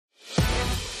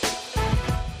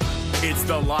It's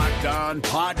the Locked On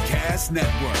Podcast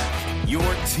Network, your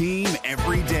team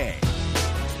every day.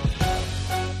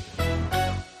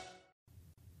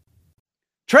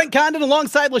 Trent Condon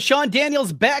alongside LeShun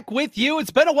Daniels back with you.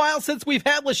 It's been a while since we've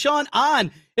had LeShun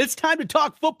on. It's time to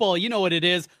talk football. You know what it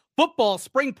is. Football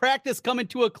spring practice coming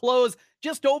to a close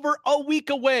just over a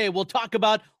week away. We'll talk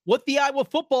about what the Iowa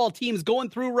football team's going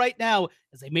through right now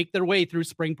as they make their way through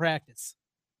spring practice.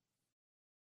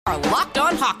 Our Locked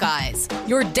On Hawkeyes,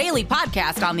 your daily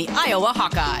podcast on the Iowa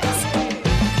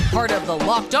Hawkeyes. Part of the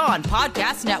Locked On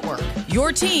Podcast Network,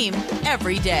 your team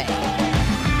every day.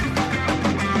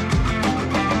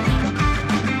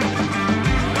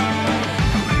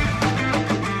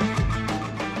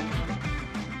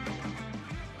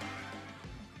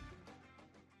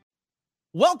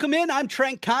 Welcome in. I'm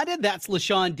Trent Condon. That's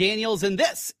LeShun Daniels, and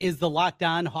this is the Locked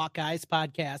On Hawkeyes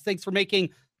podcast. Thanks for making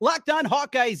Locked On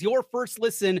Hawkeyes your first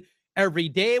listen every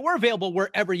day. We're available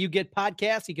wherever you get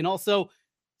podcasts. You can also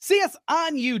see us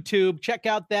on YouTube. Check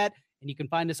out that, and you can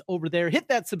find us over there. Hit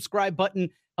that subscribe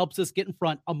button. Helps us get in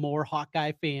front of more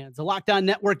Hawkeye fans. The Locked On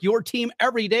Network, your team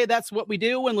every day. That's what we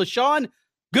do. And LeShun,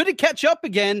 good to catch up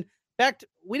again. In fact,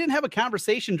 we didn't have a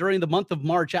conversation during the month of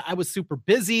March. I was super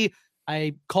busy.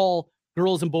 I call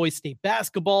girls and boys state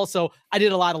basketball, so I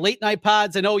did a lot of late night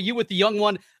pods. I know you with the young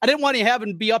one. I didn't want to have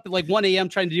him be up at like 1 a.m.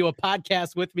 trying to do a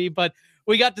podcast with me, but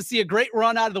we got to see a great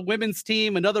run out of the women's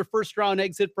team, another first round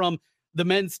exit from the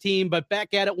men's team, but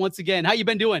back at it once again. How you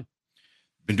been doing?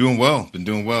 Been doing well.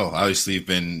 Obviously,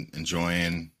 been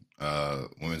enjoying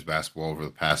women's basketball over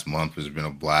the past month. It's been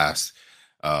a blast.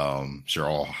 Sure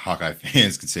all Hawkeye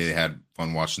fans could say they had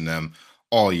fun watching them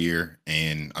all year,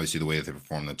 and obviously the way that they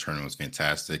performed in the tournament was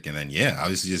fantastic. And then,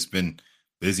 obviously just been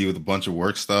busy with a bunch of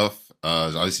work stuff,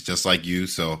 obviously just like you.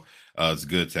 So it's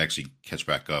good to actually catch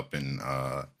back up and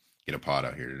get a pod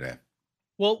out here today.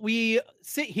 Well, we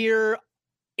sit here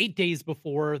 8 days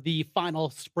before the final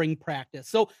spring practice.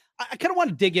 So I kind of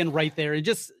want to dig in right there and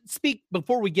just speak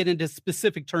before we get into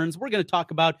specific terms. We're going to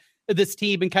talk about this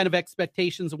team and kind of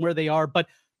expectations and where they are, but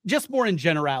just more in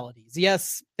generalities.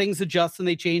 Yes, things adjust and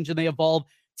they change and they evolve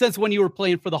since when you were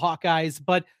playing for the Hawkeyes.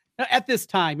 But at this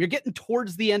time, you're getting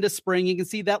towards the end of spring. You can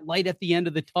see that light at the end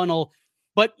of the tunnel.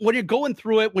 But when you're going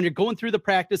through it, when you're going through the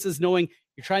practices, knowing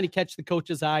you're trying to catch the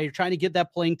coach's eye, you're trying to get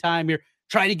that playing time, you're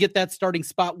trying to get that starting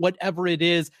spot, whatever it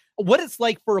is, what it's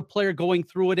like for a player going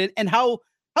through it, and how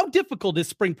difficult is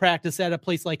spring practice at a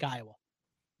place like Iowa?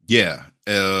 Yeah,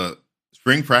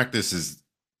 spring practice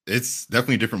it's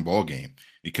definitely a different ball game,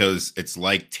 because it's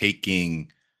like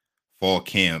taking fall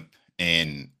camp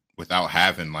and without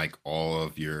having like all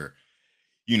of your,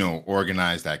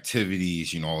 organized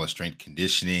activities, all the strength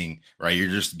conditioning, right? You're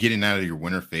just getting out of your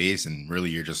winter phase, and really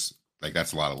you're just like,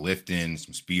 that's a lot of lifting,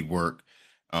 some speed work,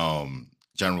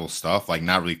 general stuff, like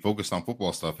not really focused on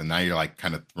football stuff. And now you're like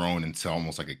kind of thrown into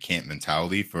almost like a camp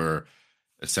mentality for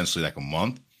essentially like a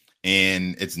month.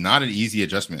 And it's not an easy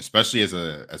adjustment, especially as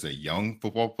a young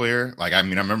football player. Like, I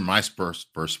remember my first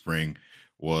spring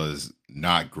was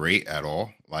not great at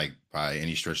all, like by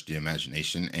any stretch of the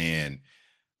imagination. And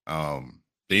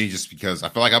they just, because I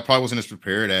feel like I probably wasn't as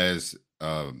prepared as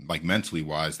like mentally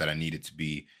wise that I needed to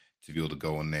be able to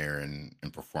go in there and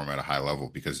perform at a high level.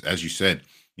 Because as you said,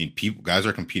 guys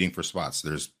are competing for spots.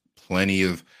 There's plenty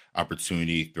of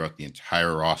opportunity throughout the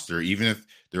entire roster. Even if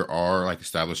there are like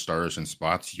established starters in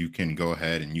spots, you can go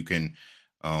ahead and you can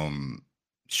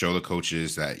show the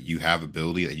coaches that you have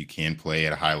ability, that you can play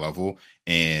at a high level.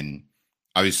 And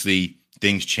obviously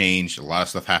things change. A lot of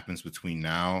stuff happens between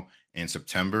now and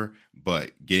September,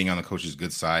 but getting on the coach's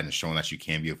good side and showing that you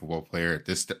can be a football player at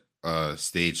this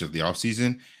stage of the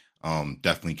offseason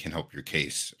definitely can help your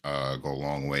case go a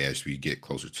long way as we get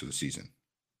closer to the season.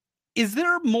 Is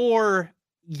there more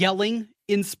yelling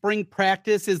in spring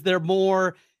practice? Is there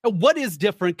more? What is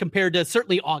different compared to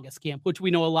certainly August camp, which we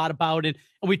know a lot about and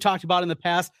we talked about in the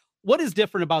past? What is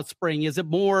different about spring? Is it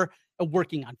more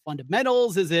working on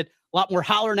fundamentals? Is it a lot more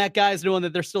hollering at guys knowing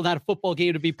that there's still not a football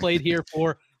game to be played here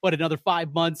for another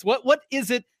 5 months? What is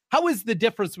it? How is the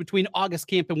difference between August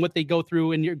camp and what they go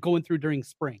through and you're going through during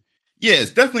spring? Yeah,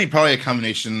 it's definitely probably a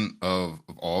combination of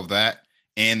all of that,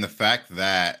 and the fact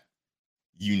that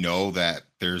that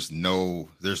there's no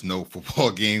football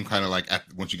game kind of like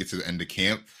once you get to the end of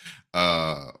camp,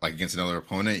 like against another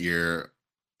opponent, you're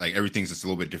like everything's just a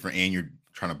little bit different, and you're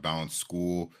trying to balance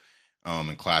school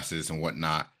and classes and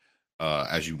whatnot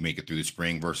as you make it through the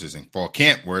spring versus in fall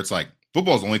camp where it's like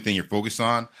football is the only thing you're focused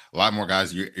on. A lot more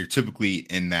guys, you're typically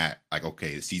in that like,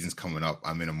 okay, the season's coming up.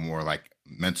 I'm in a more like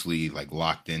mentally like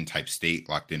locked in type state,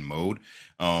 locked in mode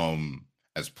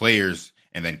as players.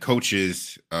 And then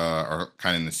coaches are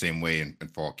kind of in the same way in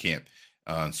fall camp.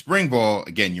 Spring ball,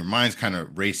 again, your mind's kind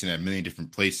of racing at a million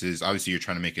different places. Obviously, you're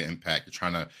trying to make an impact. You're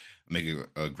trying to make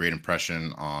a great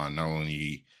impression on not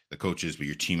only the coaches, but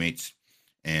your teammates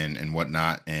and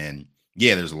whatnot. And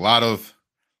yeah, there's a lot of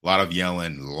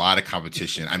yelling, a lot of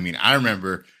competition. I mean, I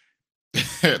remember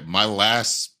my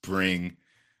last spring,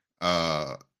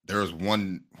 there was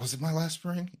one, was it my last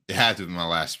spring? It had to be my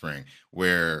last spring,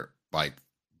 where like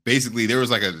basically there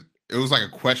was it was like a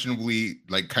questionably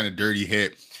like kind of dirty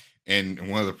hit in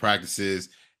one of the practices,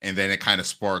 and then it kind of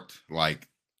sparked like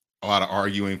a lot of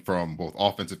arguing from both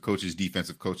offensive coaches,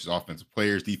 defensive coaches, offensive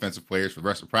players, defensive players for the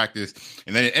rest of practice.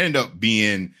 And then it ended up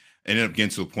getting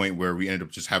to a point where we ended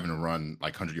up just having to run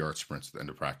like 100-yard sprints at the end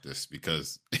of practice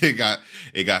because it got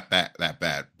that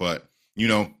bad. But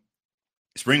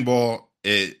spring ball,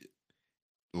 a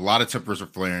lot of tempers are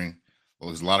flaring.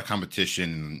 There's a lot of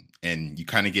competition, and you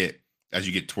kind of get, as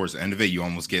you get towards the end of it, you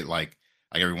almost get like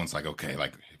everyone's like, okay,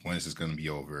 like when is this going to be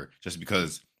over? Just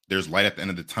because there's light at the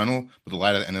end of the tunnel, but the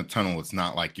light at the end of the tunnel, it's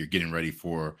not like you're getting ready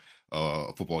for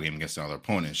a football game against another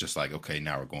opponent. It's just like, okay,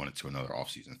 now we're going into another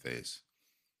offseason phase.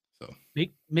 So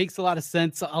makes a lot of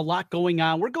sense. A lot going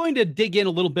on. We're going to dig in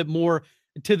a little bit more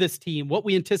to this team, what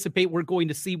we anticipate we're going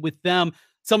to see with them,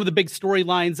 some of the big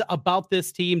storylines about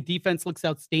this team. Defense looks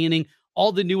outstanding.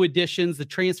 All the new additions, the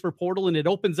transfer portal, and it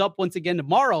opens up once again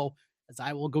tomorrow, as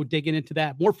I will go digging into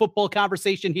that. More football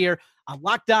conversation here on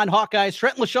Locked On Hawkeyes.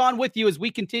 Trent LeShun with you as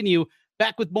we continue.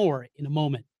 Back with more in a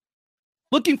moment.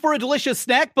 Looking for a delicious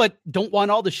snack, but don't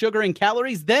want all the sugar and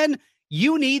calories? Then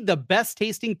you need the best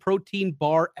tasting protein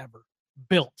bar ever.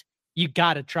 Built. You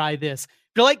got to try this. If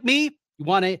you're like me, you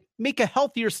want to make a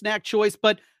healthier snack choice,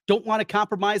 but don't want to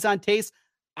compromise on taste,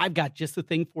 I've got just the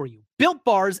thing for you. Built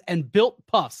Bars and Built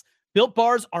Puffs. Built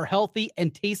Bars are healthy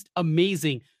and taste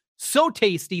amazing. So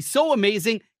tasty, so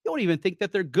amazing, you don't even think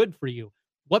that they're good for you.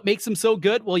 What makes them so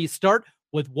good? Well, you start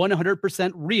with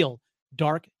 100% real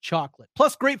dark chocolate,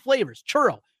 plus great flavors,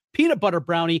 churro, peanut butter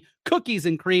brownie, cookies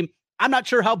and cream. I'm not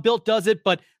sure how Built does it,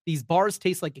 but these bars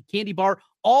taste like a candy bar,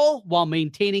 all while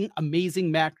maintaining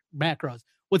amazing macros.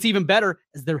 What's even better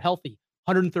is they're healthy.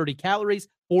 130 calories,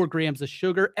 4 grams of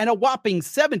sugar, and a whopping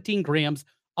 17 grams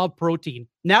of protein.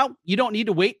 Now, you don't need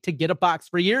to wait to get a box.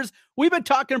 For years, we've been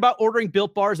talking about ordering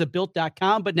Built Bars at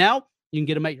Built.com, but now you can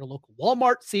get them at your local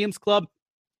Walmart, Sam's Club.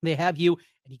 They have you,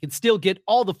 and you can still get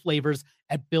all the flavors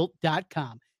at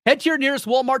Built.com. Head to your nearest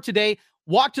Walmart today,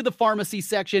 walk to the pharmacy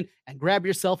section, and grab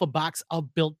yourself a box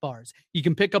of Built Bars. You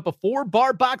can pick up a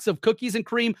 4-bar box of cookies and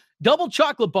cream, double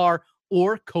chocolate bar,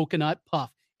 or coconut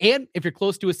puff. And if you're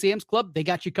close to a Sam's Club, they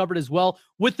got you covered as well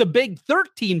with the big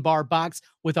 13-bar box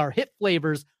with our hit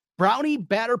flavors, brownie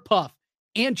batter puff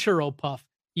and churro puff.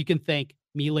 You can thank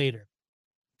me later.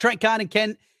 Trent Kahn and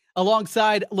Ken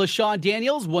alongside LeShun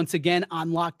Daniels once again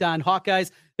on Locked On Hawkeyes.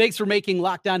 Thanks for making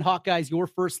Locked On Hawkeyes your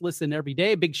first listen every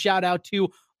day. Big shout out to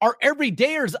our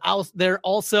everydayers out there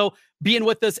also being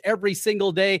with us every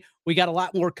single day. We got a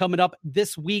lot more coming up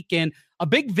this week, and a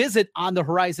big visit on the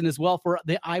horizon as well for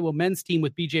the Iowa men's team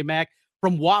with BJ Mack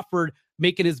from Wofford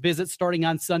making his visit starting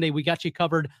on Sunday. We got you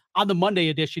covered on the Monday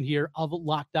edition here of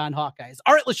Locked On Hawkeyes.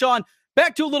 All right, LeShun,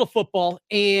 back to a little football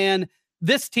and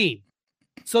this team.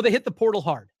 So they hit the portal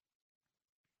hard.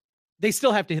 They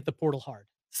still have to hit the portal hard.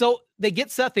 So they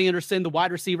get Seth Anderson, the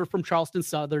wide receiver from Charleston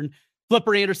Southern.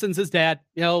 Flipper Anderson's his dad.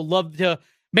 Love to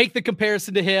make the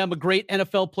comparison to him, a great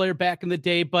NFL player back in the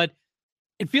day, but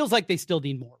it feels like they still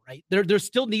need more, right? There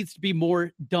still needs to be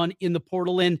more done in the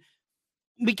portal, and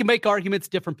we can make arguments,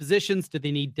 different positions. Do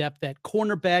they need depth at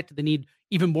cornerback? Do they need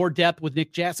even more depth with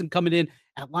Nick Jackson coming in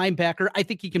at linebacker? I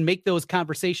think you can make those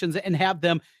conversations and have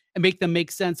them and make them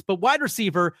make sense. But wide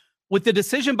receiver, with the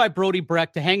decision by Brody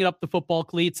Breck to hang up the football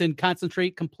cleats and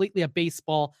concentrate completely at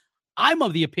baseball, I'm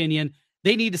of the opinion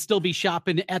they need to still be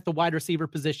shopping at the wide receiver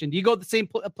position. Do you go the same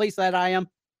place that I am?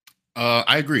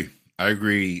 I agree. I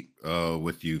agree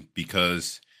with you,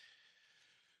 because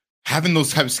having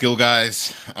those type of skill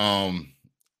guys, are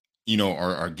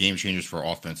game changers for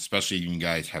offense, especially when you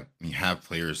guys have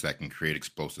players that can create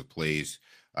explosive plays.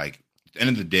 Like at the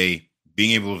end of the day,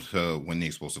 being able to win the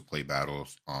explosive play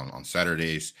battles on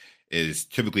Saturdays is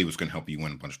typically what's going to help you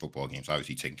win a bunch of football games.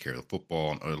 Obviously, taking care of the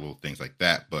football and other little things like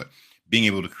that, but being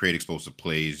able to create explosive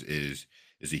plays is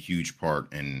a huge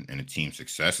part in a team's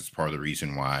success. It's part of the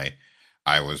reason why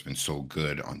Iowa's been so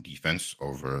good on defense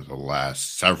over the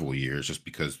last several years, just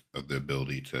because of the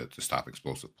ability to stop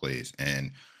explosive plays.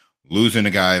 And losing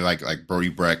a guy like Brody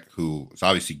Breck, who is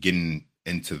obviously getting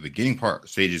into the beginning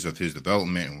stages of his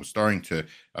development and was starting to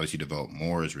obviously develop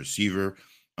more as a receiver.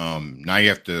 Now you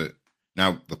have to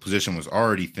Now the position was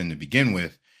already thin to begin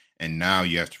with, and now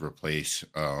you have to replace,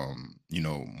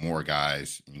 more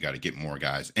guys. You got to get more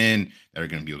guys in that are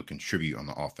going to be able to contribute on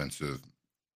the offensive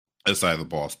side of the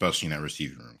ball, especially in that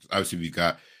receiving room. Obviously, you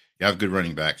have good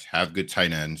running backs, have good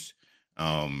tight ends,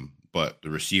 but the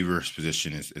receiver's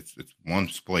position it's one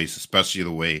place, especially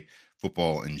the way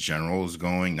football in general is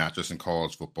going, not just in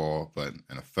college football, but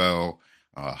NFL,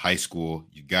 high school.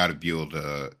 You got to be able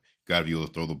to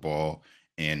throw the ball,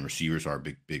 and receivers are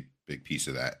a big piece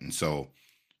of that. And so,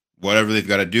 whatever they've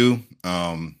got to do,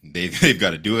 they've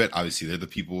got to do it. Obviously, they're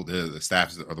the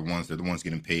staffs are they're the ones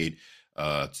getting paid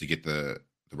to get the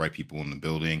right people in the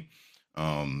building.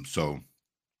 So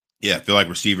yeah, I feel like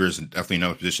receivers is definitely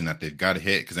another position that they've got to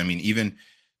hit. Because I mean, even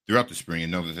throughout the spring, I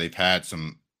know that they've had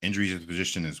some injuries at the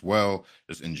position as well,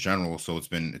 just in general. So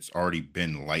it's already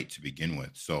been light to begin with.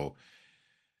 So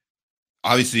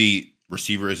obviously,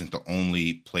 receiver isn't the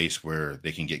only place where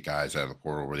they can get guys out of the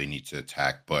portal where they need to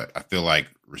attack. But I feel like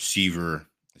receiver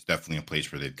is definitely a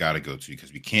place where they've got to go to,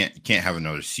 because you can't have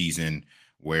another season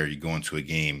where you go into a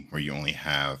game where you only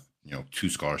have 2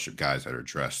 scholarship guys that are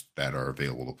dressed that are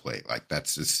available to play. Like,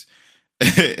 that's just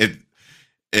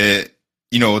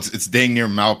it's dang near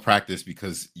malpractice,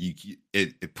 because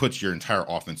it puts your entire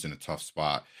offense in a tough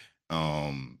spot,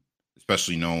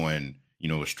 especially knowing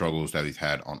the struggles that we've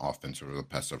had on offense over the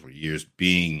past several years.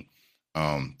 Being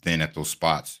thin at those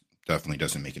spots definitely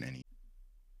doesn't make it any.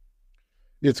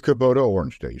 It's Kubota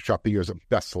Orange Day. Shop the year's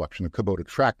best selection of Kubota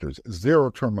tractors,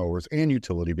 zero-turn mowers, and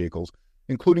utility vehicles,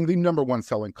 including the #1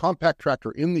 selling compact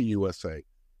tractor in the USA.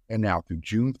 And now through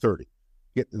June 30,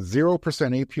 get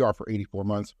 0% APR for 84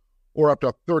 months or up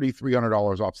to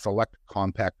 $3,300 off select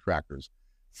compact tractors.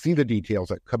 See the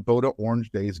details at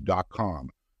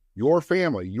KubotaOrangeDays.com. Your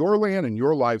family, your land, and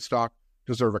your livestock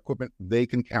deserve equipment they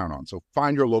can count on. So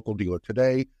find your local dealer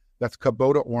today. That's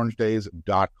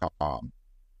KubotaOrangeDays.com.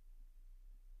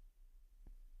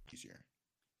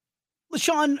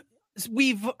 LeShun,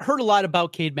 we've heard a lot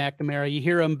about Cade McNamara. You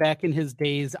hear him back in his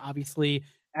days, obviously,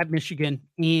 at Michigan,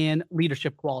 and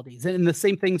leadership qualities. And the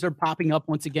same things are popping up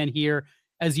once again here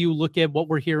as you look at what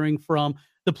we're hearing from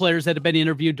the players that have been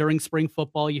interviewed during spring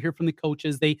football. You hear from the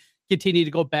coaches. They continue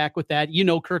to go back with that.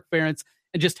 Kirk Ferentz,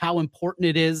 and just how important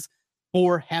it is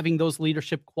for having those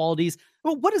leadership qualities.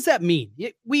 Well, what does that mean?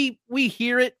 We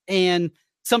hear it, and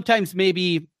sometimes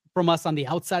maybe from us on the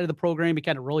outside of the program, you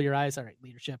kind of roll your eyes. All right,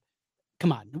 leadership.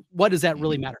 Come on. What does that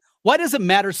really matter? Why does it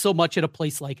matter so much at a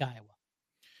place like Iowa?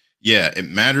 Yeah, it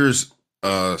matters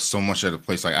so much at a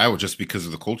place like Iowa just because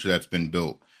of the culture that's been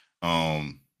built.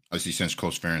 Obviously, since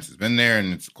Coach Ferentz has been there,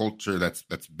 and it's a culture that's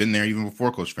been there even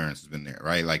before Coach Ferentz has been there,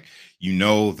 right? Like,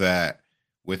 that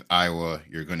with Iowa,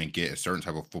 you're going to get a certain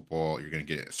type of football, you're going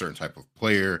to get a certain type of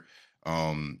player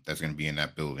that's going to be in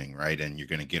that building, right? And you're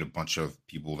going to get a bunch of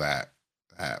people that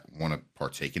want to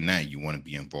partake in that. You want to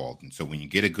be involved. And so when you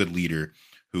get a good leader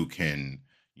who can,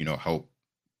 help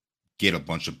get a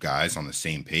bunch of guys on the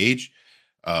same page,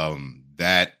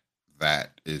 that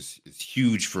is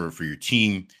huge for your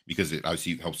team, because it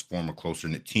obviously helps form a closer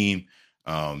knit team.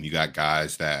 You got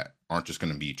guys that aren't just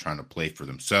going to be trying to play for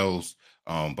themselves,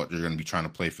 but they're going to be trying to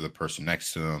play for the person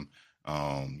next to them,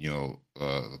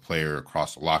 the player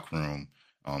across the locker room,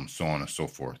 so on and so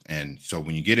forth. And so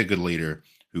when you get a good leader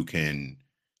who can,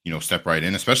 step right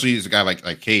in, especially as a guy like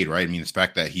Cade, right? I mean, the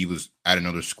fact that he was at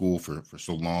another school for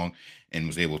so long and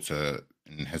has able to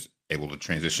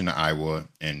transition to Iowa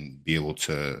and be able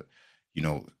to,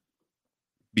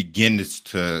 begin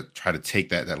to try to take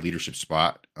that leadership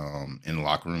spot in the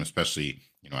locker room, especially,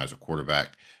 as a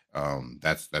quarterback.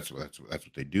 That's what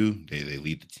they do. They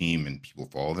lead the team and people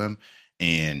follow them.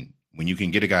 And when you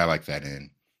can get a guy like that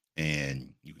in,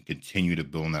 and you can continue to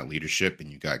build on that leadership, and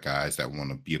you got guys that want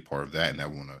to be a part of that and that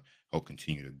want to help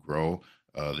continue to grow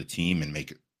the team and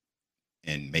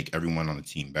make everyone on the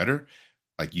team better.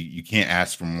 Like, you can't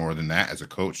ask for more than that as a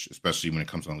coach, especially when it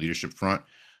comes on the leadership front.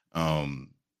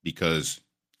 Because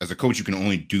as a coach, you can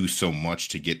only do so much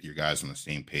to get your guys on the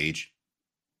same page.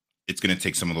 It's going to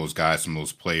take some of those guys, some of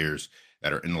those players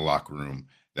that are in the locker room,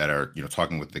 that are,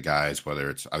 talking with the guys, whether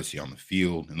it's obviously on the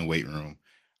field, in the weight room,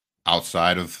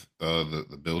 outside of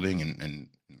the building, and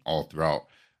all throughout,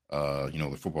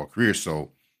 the football career.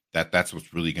 So that's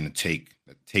what's really going to take.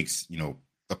 That takes,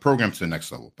 a program to the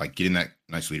next level by getting that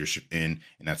nice leadership in.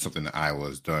 And that's something that Iowa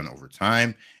has done over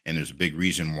time. And there's a big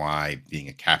reason why being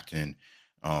a captain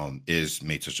is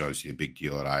made such obviously a big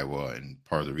deal at Iowa. And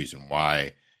part of the reason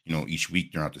why, each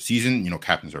week throughout the season,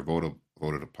 captains are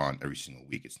voted upon every single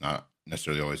week. It's not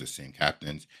necessarily always the same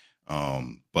captains,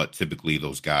 but typically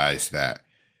those guys that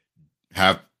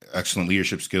have excellent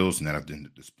leadership skills and that have been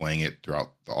displaying it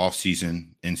throughout the off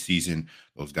season, in season.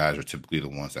 Those guys are typically the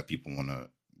ones that people want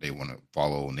to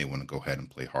follow and they want to go ahead and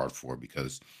play hard for,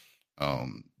 because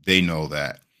they know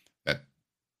that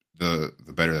the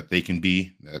better that they can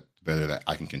be, that the better that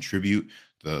I can contribute,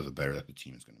 the better that the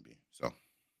team is going to be. So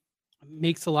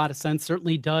makes a lot of sense.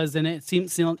 Certainly does. And it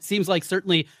seems like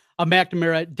certainly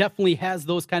McNamara definitely has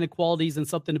those kind of qualities and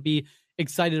something to be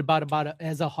excited about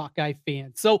as a Hawkeye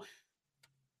fan. So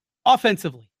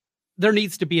offensively, there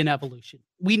needs to be an evolution.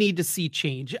 We need to see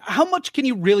change. How much can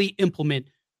you really implement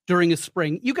during a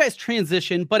spring? You guys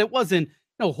transition, but it wasn't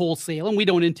wholesale, and we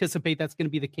don't anticipate that's going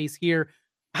to be the case here.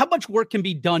 How much work can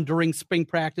be done during spring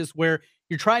practice where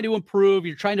you're trying to improve,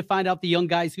 you're trying to find out the young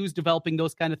guys, who's developing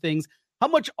those kind of things? How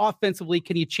much offensively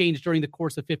can you change during the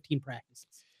course of 15 practices?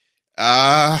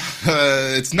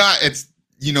 It's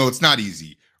not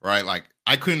easy, right? Like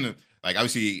I couldn't, like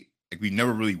obviously, like we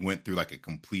never really went through like a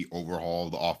complete overhaul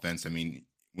of the offense. I mean,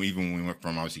 when we went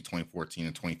from obviously 2014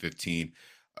 and 2015,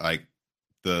 like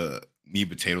the meat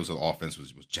and potatoes of the offense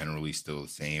was generally still the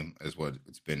same as what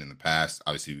it's been in the past.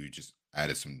 Obviously, we just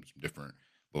added some different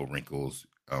little wrinkles,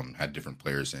 had different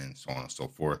players in, so on and so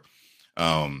forth.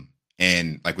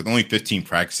 And like with only 15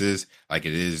 practices, like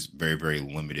it is very, very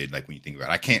limited. Like when you think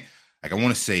about it, I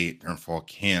want to say during fall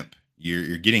camp,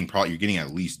 you're getting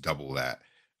at least double that.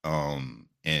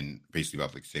 And basically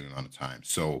about like the same amount of time.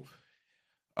 So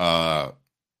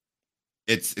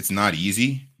it's not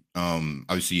easy.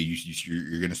 Obviously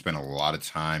you're going to spend a lot of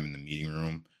time in the meeting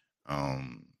room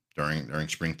during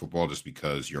spring football, just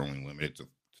because you're only limited to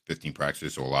 15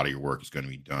 practices. So a lot of your work is going to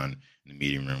be done in the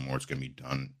meeting room, or it's going to be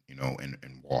done, in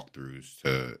walkthroughs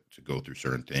to go through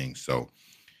certain things. So,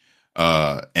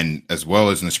 and as well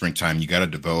as in the springtime, you got to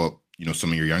develop,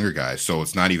 some of your younger guys. So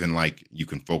it's not even like you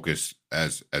can focus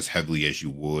as heavily as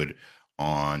you would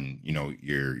on,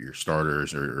 your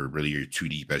starters or really your two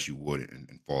deep as you would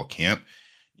in fall camp.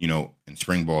 In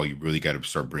spring ball, you really got to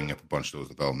start bringing up a bunch of those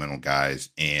developmental guys.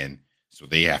 And so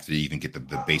they have to even get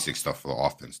the basic stuff for the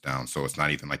offense down. So it's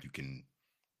not even like you can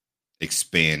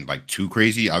expand like too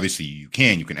crazy. Obviously you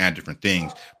can add different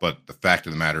things, but the fact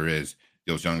of the matter is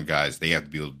those younger guys, they have to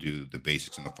be able to do the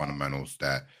basics and the fundamentals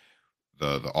that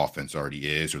the offense already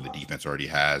is, or the defense already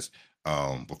has,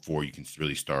 before you can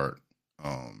really start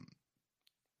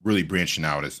really branching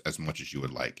out as much as you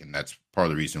would like. And that's part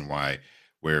of the reason why,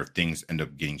 where things end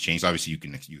up getting changed. Obviously you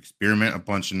experiment a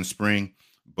bunch in the spring,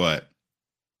 but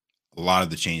a lot of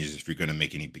the changes, if you're going to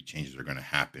make any big changes, are going to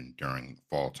happen during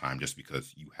fall time, just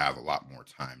because you have a lot more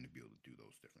time to be able to do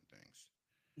those different things.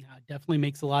 Yeah, it definitely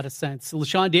makes a lot of sense.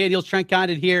 LeShun Daniels, Trent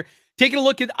Condon here, taking a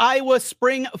look at Iowa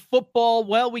spring football.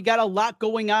 Well, we got a lot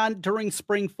going on during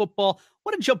spring football. I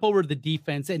want to jump over to the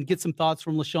defense and get some thoughts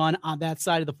from LeShun on that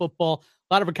side of the football.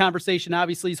 A lot of a conversation,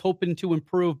 obviously, he's hoping to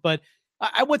improve, but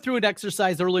I went through an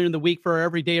exercise earlier in the week for our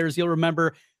everydayers. You'll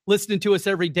remember listening to us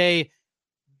every day.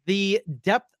 The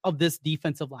depth of this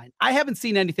defensive line. I haven't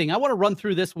seen anything. I want to run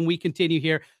through this when we continue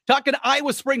here. Talking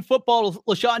Iowa spring football,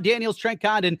 LeShun Daniels, Trent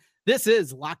Condon. This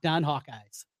is Locked On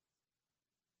Hawkeyes.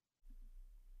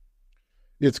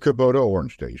 It's Kubota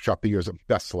Orange Day. Shop the year's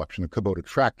best selection of Kubota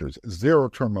tractors,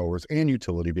 zero-turn mowers, and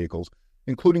utility vehicles,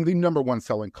 including the #1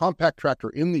 selling compact tractor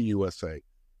in the USA.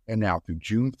 And now through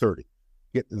June 30,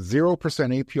 get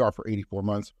 0% APR for 84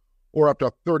 months, or up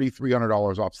to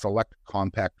 $3,300 off select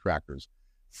compact tractors.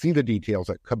 See the details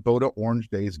at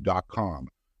KubotaOrangeDays.com.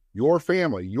 Your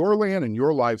family, your land, and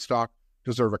your livestock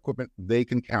deserve equipment they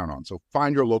can count on. So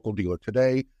find your local dealer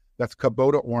today. That's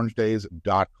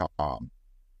KubotaOrangeDays.com.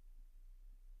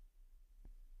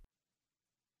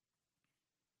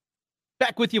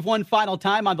 Back with you one final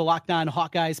time on the Locked On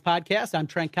Hawkeyes podcast. I'm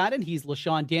Trent Condon. He's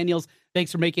LeShun Daniels.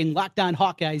 Thanks for making Locked On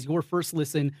Hawkeyes your first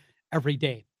listen every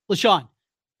day. LeShun,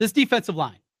 this defensive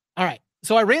line. All right.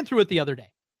 So I ran through it the other day.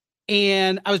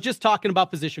 And I was just talking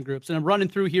about position groups, and I'm running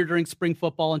through here during spring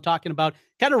football and talking about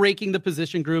kind of ranking the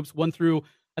position groups 1 through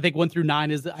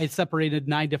 9 is I separated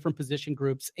 9 different position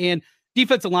groups, and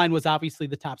defensive line was obviously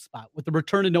the top spot with the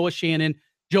return of Noah Shannon,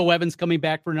 Joe Evans coming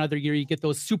back for another year. You get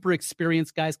those super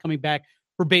experienced guys coming back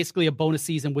for basically a bonus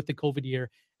season with the COVID year,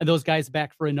 and those guys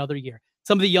back for another year.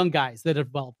 Some of the young guys that have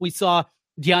developed. We saw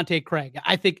Deontay Craig.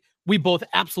 I think we both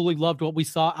absolutely loved what we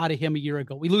saw out of him a year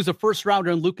ago. We lose a first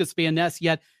rounder in Lucas Van Ness,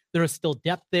 yet there is still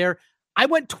depth there. I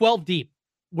went 12 deep,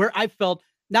 where I felt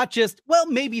not just, well,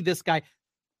 maybe this guy,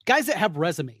 guys that have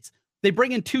resumes. They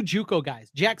bring in 2 JUCO guys.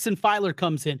 Jackson Filer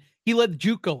comes in. He led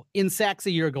JUCO in sacks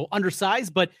a year ago,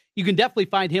 undersized, but you can definitely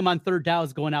find him on third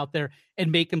downs going out there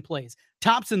and making plays.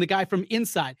 Thompson, the guy from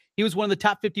inside, he was one of the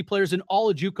top 50 players in all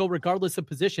of JUCO, regardless of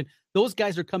position. Those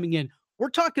guys are coming in. we're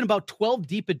talking about 12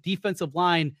 deep at defensive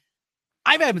line.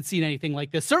 I haven't seen anything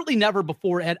like this. Certainly never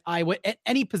before at Iowa, at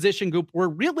any position group where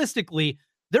realistically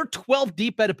they're 12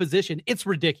 deep at a position. It's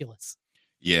ridiculous.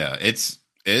 Yeah, it's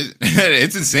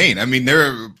insane. I mean,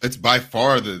 it's by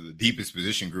far the deepest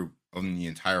position group on the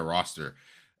entire roster.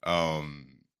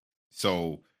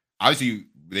 So obviously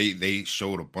they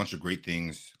showed a bunch of great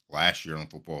things last year on the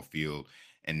football field.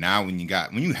 And now when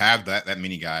you have that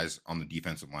many guys on the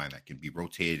defensive line that can be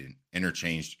rotated and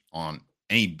interchanged on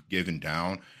any given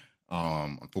down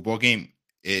on football game,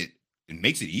 it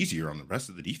makes it easier on the rest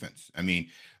of the defense. I mean,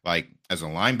 like as a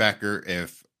linebacker,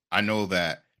 if I know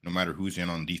that no matter who's in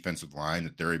on the defensive line,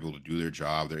 that they're able to do their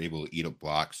job, they're able to eat up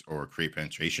blocks or create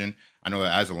penetration. I know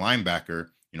that as a linebacker,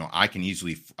 I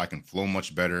can flow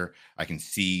much better. I can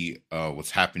see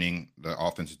what's happening, the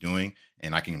offense is doing,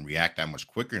 and I can react that much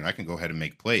quicker, and I can go ahead and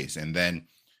make plays. And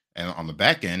on the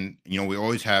back end, we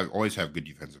always have good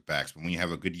defensive backs, but when you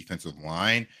have a good defensive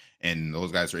line and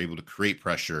those guys are able to create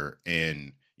pressure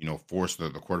and force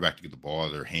the quarterback to get the ball out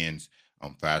of their hands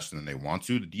faster than they want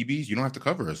to, the DBs, you don't have to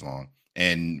cover as long.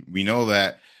 And we know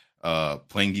that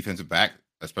playing defensive back,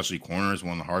 especially corner, is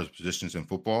one of the hardest positions in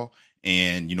football.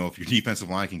 And, if your defensive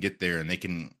line can get there and they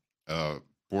can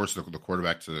force the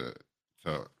quarterback to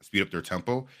speed up their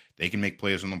tempo, they can make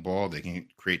plays on the ball. They can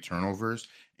create turnovers.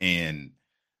 And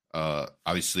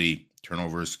obviously,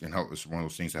 turnovers can help. It's one of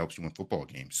those things that helps you win football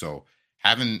games. So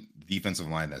having the defensive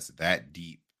line that's that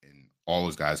deep and all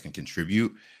those guys can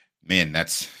contribute, man,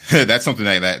 that's something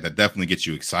that definitely gets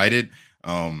you excited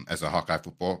as a Hawkeye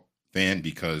football fan,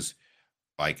 because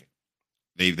like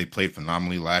they played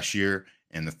phenomenally last year.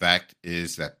 And the fact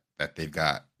is that they've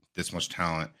got this much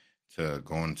talent to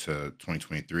go into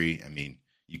 2023. I mean,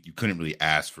 you couldn't really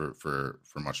ask for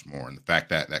much more. And the fact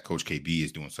that Coach KB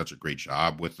is doing such a great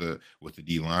job with the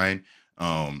D line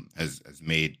has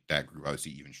made that group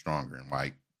obviously even stronger, and why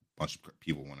a bunch of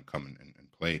people want to come and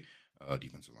play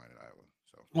defensive line at Iowa.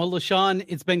 So, well, LeShun,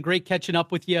 it's been great catching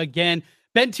up with you again.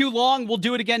 Been too long. We'll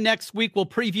do it again next week. We'll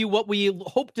preview what we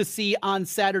hope to see on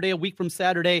Saturday, a week from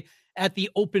Saturday, at the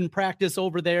open practice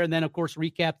over there. And then, of course,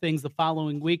 recap things the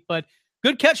following week. But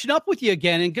good catching up with you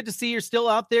again, and good to see you're still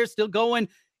out there, still going.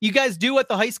 You guys do at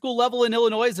the high school level in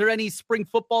Illinois? Is there any spring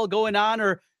football going on,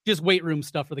 or just weight room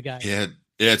stuff for the guys? Yeah,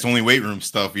 it's only weight room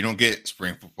stuff. We don't get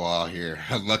spring football out here.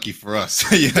 Lucky for us.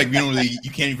 You can't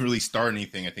even really start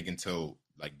anything, I think, until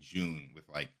like June with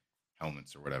like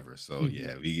helmets or whatever. So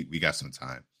yeah, we got some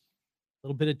time. A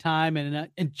little bit of time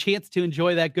and chance to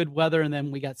enjoy that good weather. And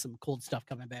then we got some cold stuff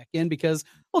coming back in because,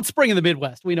 well, it's spring in the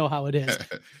Midwest. We know how it is.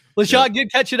 LeShun,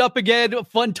 good catching up again.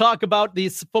 Fun talk about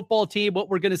this football team, what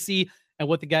we're going to see and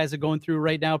what the guys are going through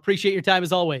right now. Appreciate your time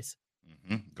as always.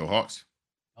 Go Hawks.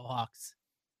 Go Hawks.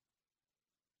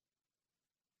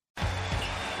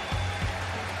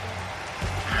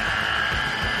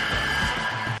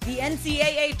 The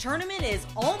NCAA tournament is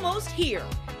almost here,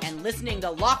 and listening to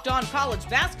Locked On College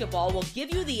Basketball will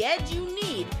give you the edge you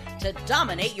need to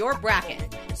dominate your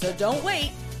bracket. So don't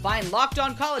wait. Find Locked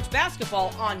On College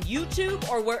Basketball on YouTube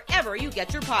or wherever you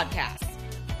get your podcasts.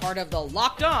 Part of the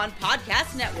Locked On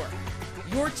Podcast Network.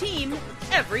 Your team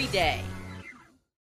every day.